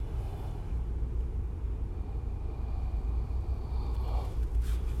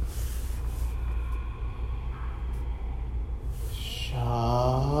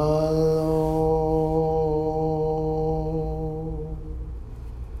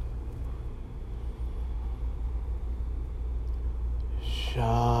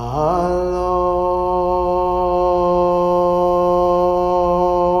Shalom.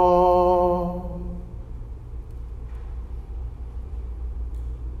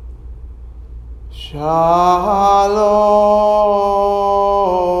 Shalom.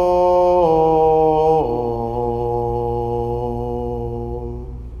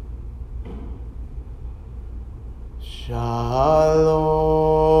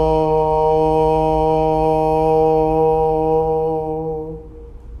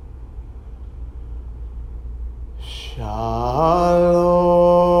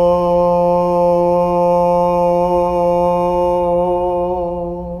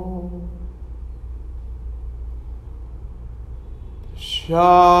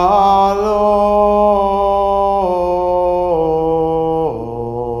 Shalom.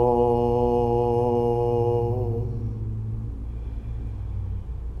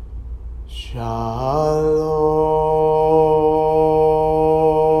 Shalom.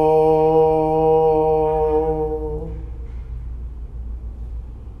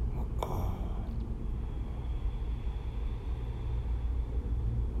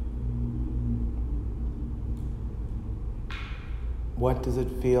 What does it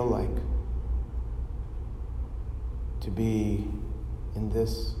feel like to be in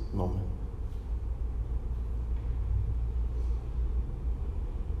this moment?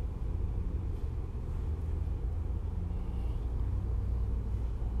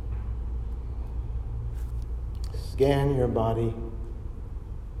 Scan your body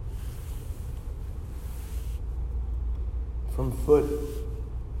from foot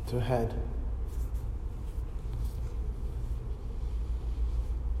to head.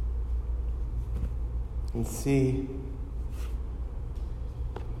 And see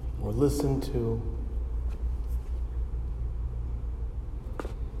or listen to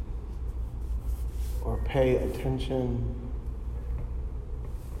or pay attention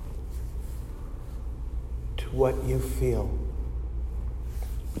to what you feel.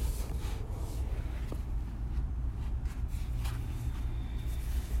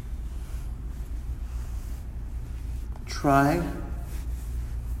 Try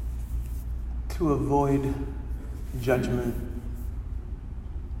to avoid judgment.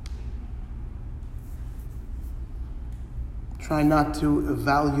 Try not to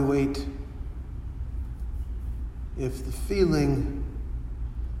evaluate if the feeling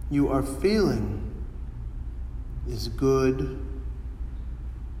you are feeling is good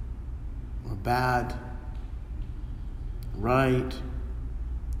or bad, right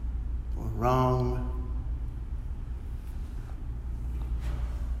or wrong.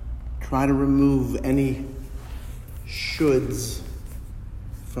 Try to remove any shoulds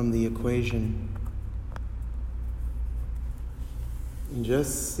from the equation. And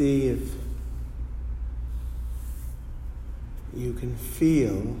just see if you can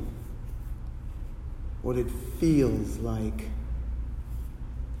feel what it feels like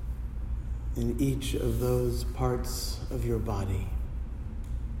in each of those parts of your body.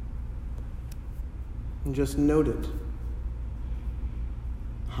 And just note it.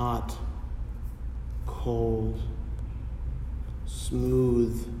 Hot, cold,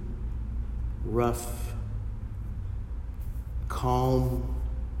 smooth, rough, calm,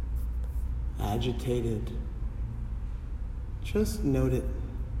 agitated. Just note it.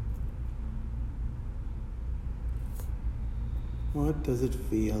 What does it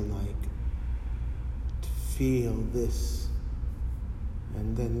feel like to feel this,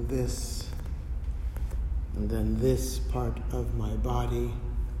 and then this, and then this part of my body?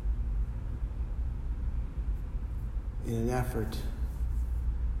 In an effort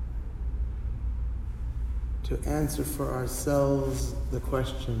to answer for ourselves the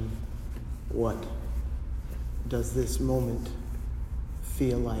question, what does this moment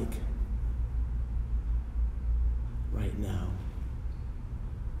feel like right now?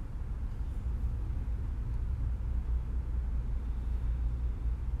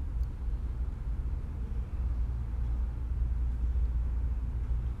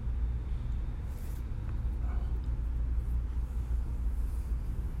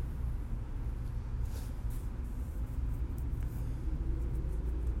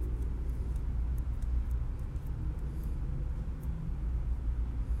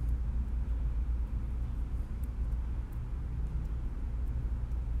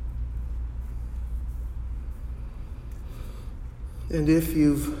 And if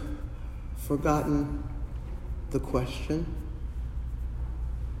you've forgotten the question,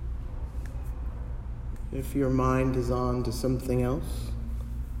 if your mind is on to something else,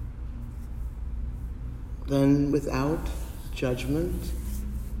 then without judgment,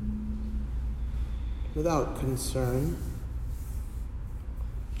 without concern,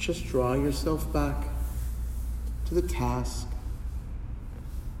 Just draw yourself back to the task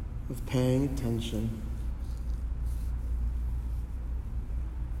of paying attention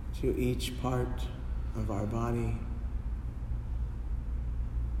to each part of our body.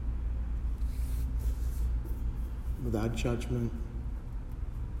 Without judgment,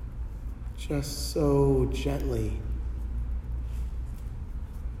 just so gently.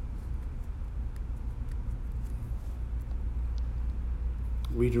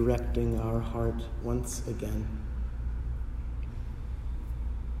 Redirecting our heart once again.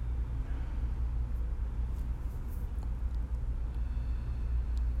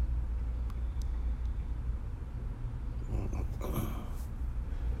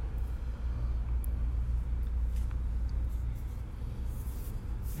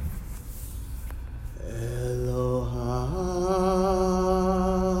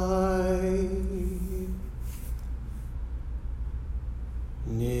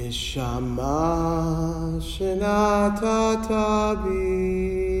 Neshama shenatata bi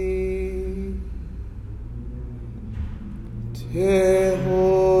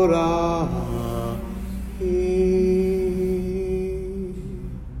tehora hi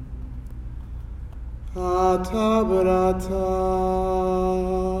atabrata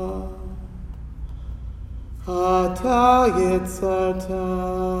ata yetzarta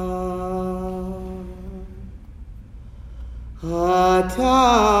ata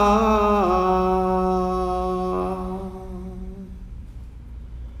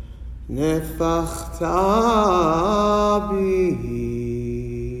nefachta bi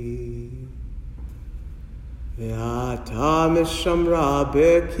ve'ata mishamra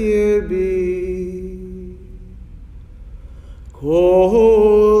bekirbi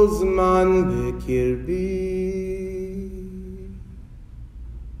kol zman bekirbi.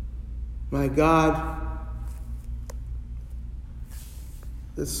 My God,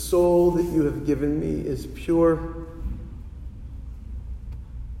 the soul that you have given me is pure.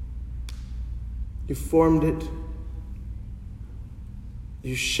 You formed it.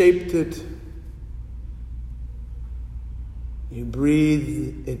 You shaped it. You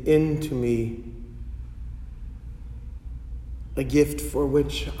breathed it into me, a gift for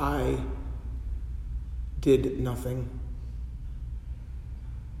which I did nothing.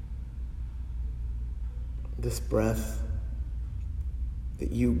 This breath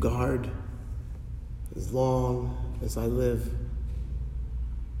that you guard as long as I live.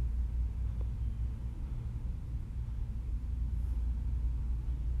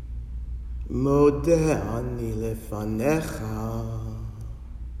 Modeh ani lefanecha,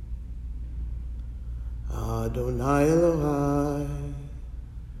 Adonai Elohai,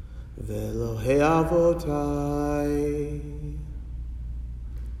 ve'Elohei avotai.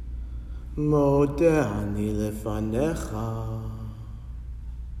 Modeh ani lefanecha,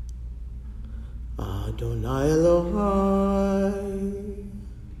 Adonai Elohai,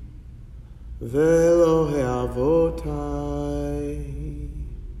 ve'Elohei avotai.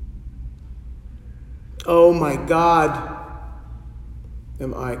 Oh my God,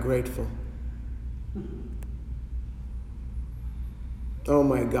 am I grateful. Oh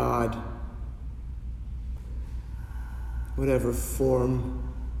my God, whatever form,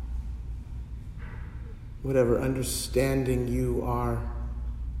 whatever understanding you are,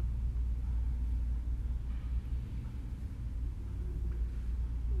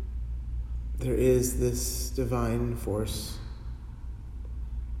 there is this divine force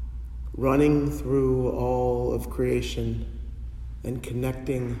running through all of creation and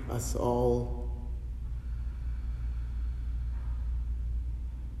connecting us all.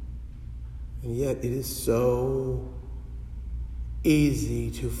 And yet it is so easy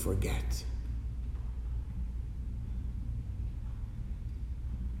to forget.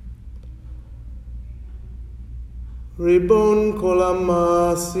 Ribon kol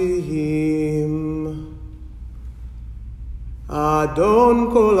hamasihim,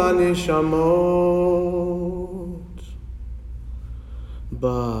 Adon kol haneshamot,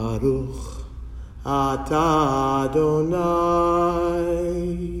 Baruch ata Adonai,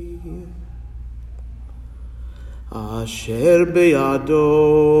 Asher beyado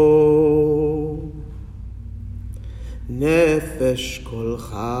nefesh kol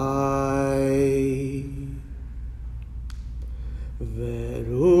chai,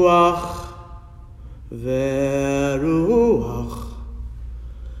 Veruach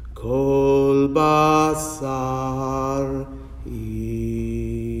kol basar ish.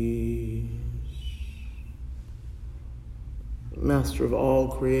 Master of all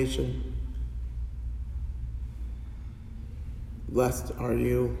creation, blessed are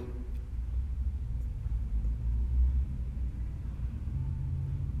you.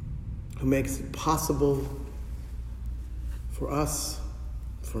 who makes it possible for us,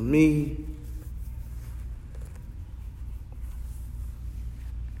 for me,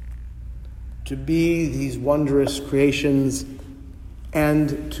 to be these wondrous creations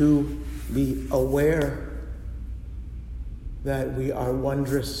and to be aware that we are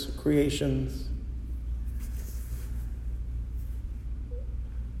wondrous creations.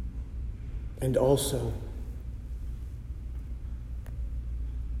 And also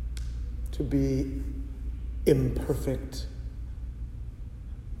to be imperfect,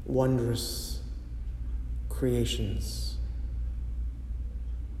 wondrous creations.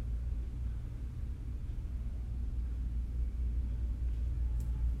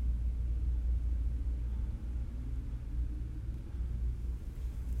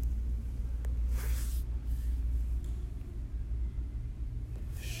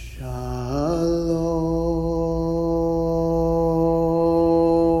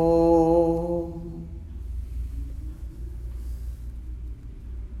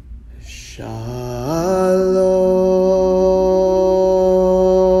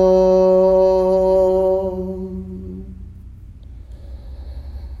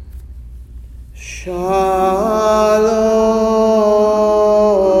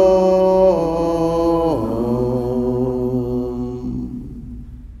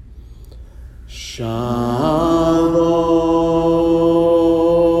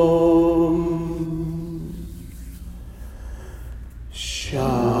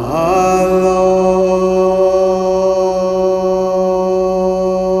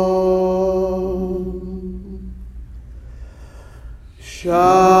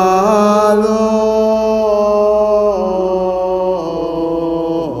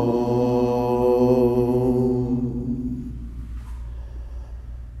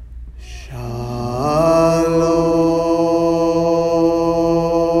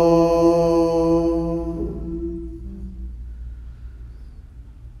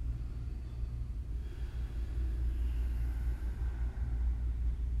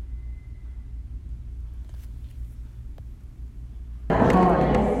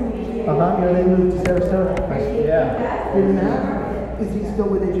 Are they moved to Sarasota? Yeah. Didn't matter. Is he still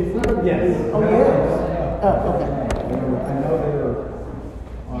with AJ4? Yes. Oh, yeah. Oh, okay. I know there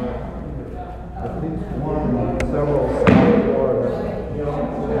are at least one, several South Florida.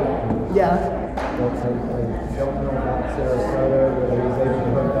 Yeah. I don't know about Sarasota, but he was able to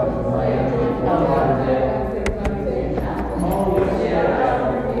hook up with Miami.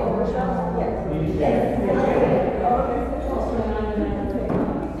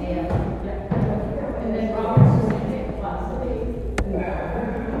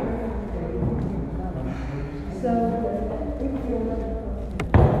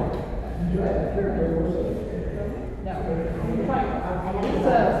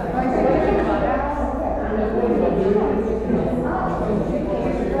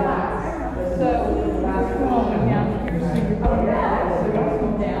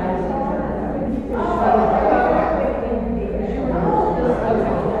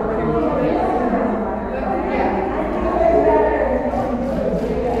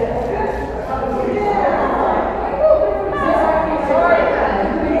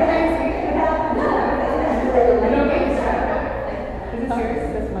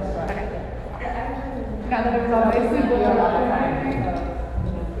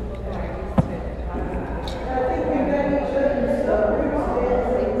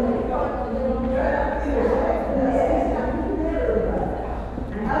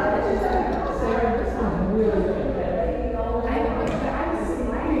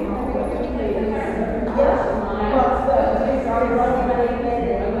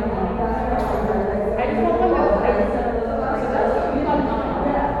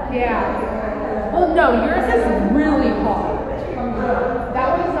 Yeah. Well, no, yours is really hard.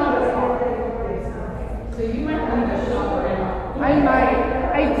 That one's not as hard. So you might need to shop around. I might.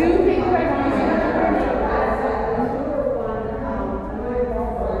 I do think that I want to